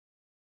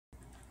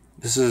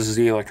This is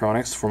the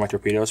electronics for my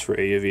torpedoes for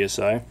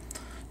AUVSI.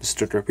 This is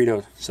the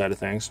torpedo side of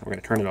things. We're going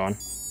to turn it on.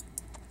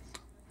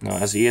 Now it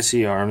has the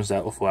ESC arms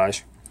that will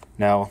flash.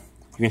 Now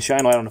you can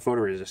shine light on the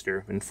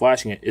photoresistor, and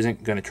flashing it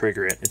isn't going to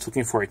trigger it. It's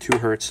looking for a 2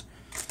 Hertz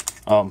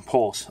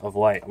pulse of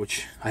light,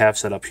 which I have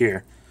set up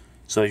here.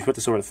 So you put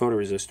this over the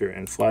photoresistor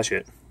and flash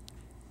it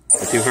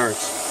at 2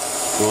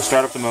 Hertz. It will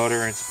start up the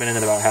motor and spin it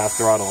at about half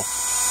throttle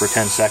for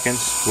 10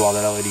 seconds while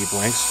that LED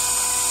blinks.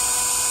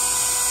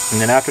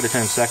 And then after the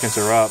 10 seconds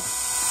are up,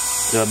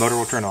 the motor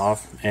will turn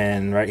off,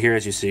 and right here,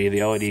 as you see,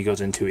 the LED goes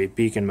into a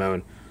beacon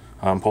mode,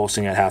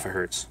 pulsing at half a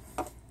hertz.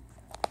 And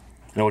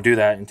it will do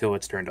that until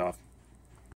it's turned off.